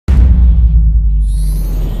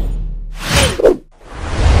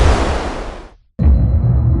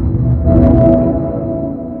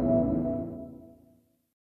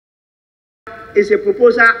is a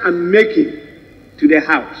proposal I'm making to the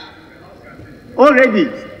House. Already,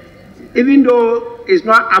 even though it's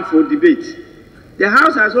not up for debate, the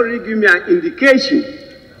House has already given me an indication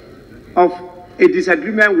of a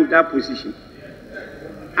disagreement with that position.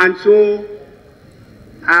 And so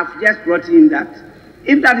I've just brought in that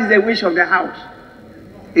if that is the wish of the House,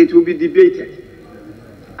 it will be debated.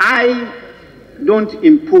 I don't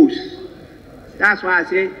impose. That's why I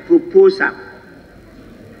say proposal.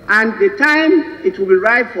 And the time it will be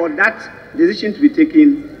right for that decision to be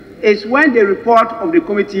taken is when the report of the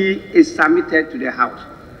committee is submitted to the House.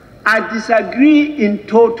 I disagree in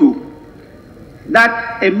total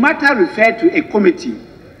that a matter referred to a committee,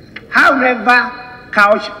 however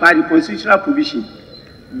couched by the constitutional provision,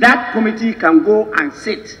 that committee can go and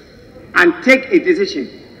sit and take a decision,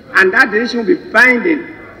 and that decision will be binding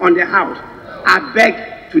on the House. I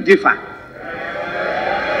beg to differ.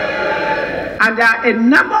 And there are a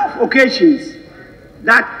number of occasions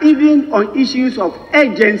that even on issues of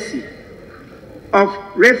urgency, of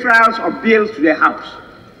referrals of bills to the House,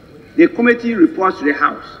 the committee reports to the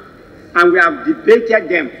House, and we have debated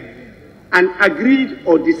them and agreed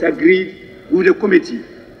or disagreed with the committee.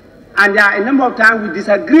 And there are a number of times we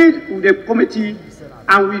disagreed with the committee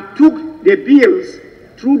and we took the bills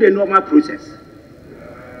through the normal process.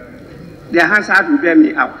 The Hansard will bear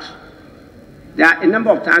me out. There are a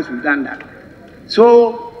number of times we've done that.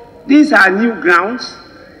 So these are new grounds.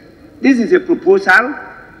 This is a proposal.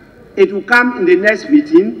 It will come in the next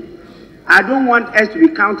meeting. I don't want us to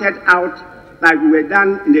be counted out like we were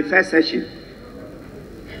done in the first session.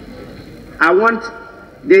 I want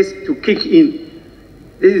this to kick in.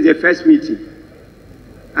 This is the first meeting.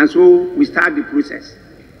 And so we start the process.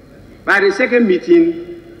 By the second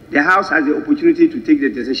meeting, the House has the opportunity to take the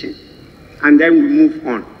decision. And then we move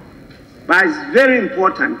on. But it's very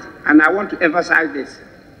important, and I want to emphasize this,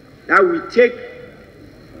 that we take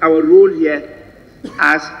our role here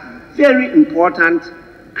as very important,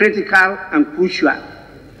 critical, and crucial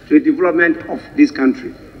to the development of this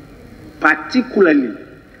country, particularly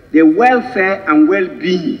the welfare and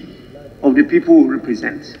well-being of the people we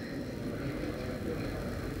represent.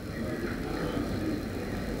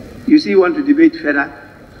 You see, you want to debate further?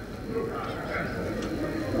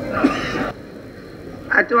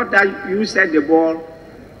 I thought that you set the ball.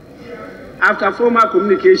 After formal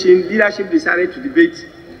communication, leadership decided to debate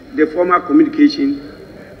the formal communication.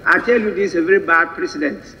 I tell you, this is a very bad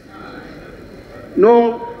precedent.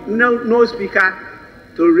 No speaker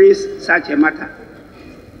to raise such a matter.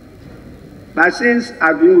 But since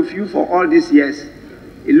I've been with you for all these years,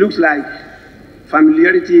 it looks like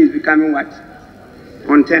familiarity is becoming what?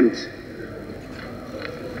 Contempt.